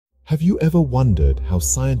Have you ever wondered how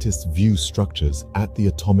scientists view structures at the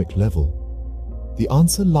atomic level? The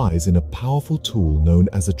answer lies in a powerful tool known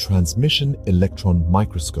as a Transmission Electron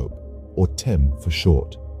Microscope, or TEM for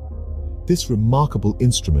short. This remarkable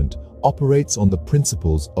instrument operates on the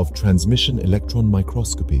principles of transmission electron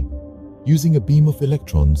microscopy, using a beam of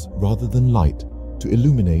electrons rather than light to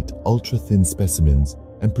illuminate ultra-thin specimens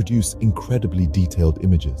and produce incredibly detailed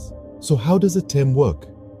images. So how does a TEM work?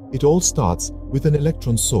 It all starts with an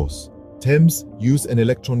electron source. TEMs use an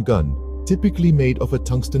electron gun, typically made of a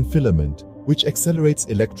tungsten filament, which accelerates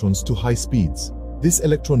electrons to high speeds. This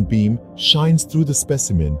electron beam shines through the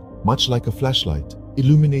specimen, much like a flashlight,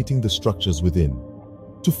 illuminating the structures within.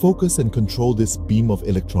 To focus and control this beam of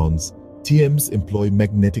electrons, TEMs employ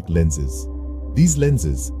magnetic lenses. These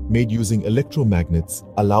lenses, made using electromagnets,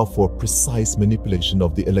 allow for precise manipulation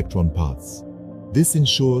of the electron paths. This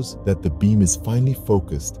ensures that the beam is finely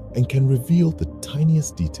focused and can reveal the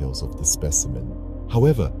tiniest details of the specimen.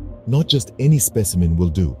 However, not just any specimen will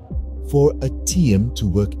do. For a TEM to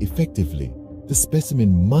work effectively, the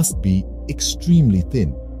specimen must be extremely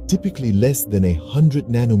thin, typically less than 100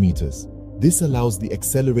 nanometers. This allows the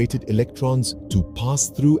accelerated electrons to pass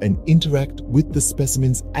through and interact with the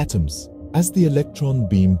specimen's atoms. As the electron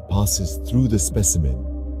beam passes through the specimen,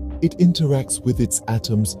 it interacts with its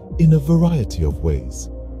atoms in a variety of ways.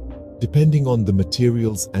 Depending on the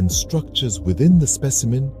materials and structures within the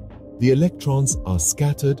specimen, the electrons are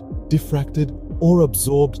scattered, diffracted, or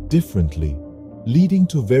absorbed differently, leading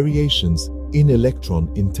to variations in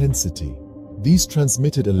electron intensity. These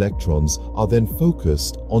transmitted electrons are then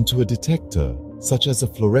focused onto a detector, such as a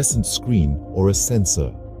fluorescent screen or a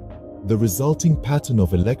sensor. The resulting pattern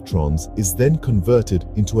of electrons is then converted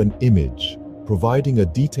into an image, providing a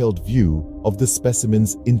detailed view of the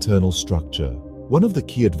specimen's internal structure. One of the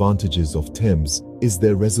key advantages of TEMs is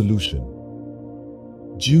their resolution.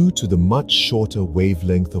 Due to the much shorter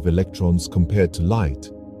wavelength of electrons compared to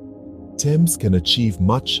light, TEMs can achieve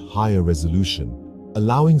much higher resolution,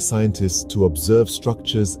 allowing scientists to observe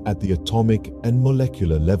structures at the atomic and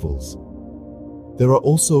molecular levels. There are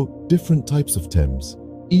also different types of TEMs,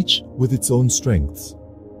 each with its own strengths.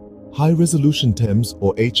 High-resolution TEMs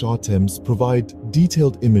or HR TEMs provide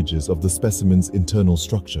detailed images of the specimen's internal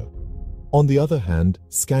structure. On the other hand,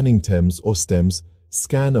 scanning TEMs or STEMs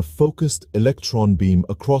scan a focused electron beam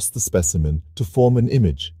across the specimen to form an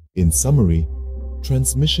image. In summary,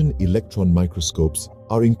 transmission electron microscopes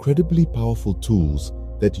are incredibly powerful tools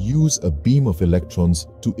that use a beam of electrons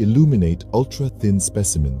to illuminate ultra-thin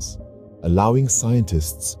specimens, allowing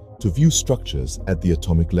scientists to view structures at the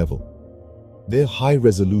atomic level. Their high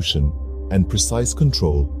resolution and precise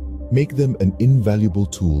control make them an invaluable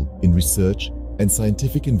tool in research and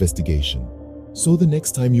scientific investigation. So the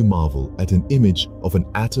next time you marvel at an image of an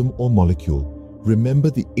atom or molecule, remember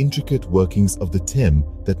the intricate workings of the TEM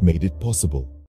that made it possible.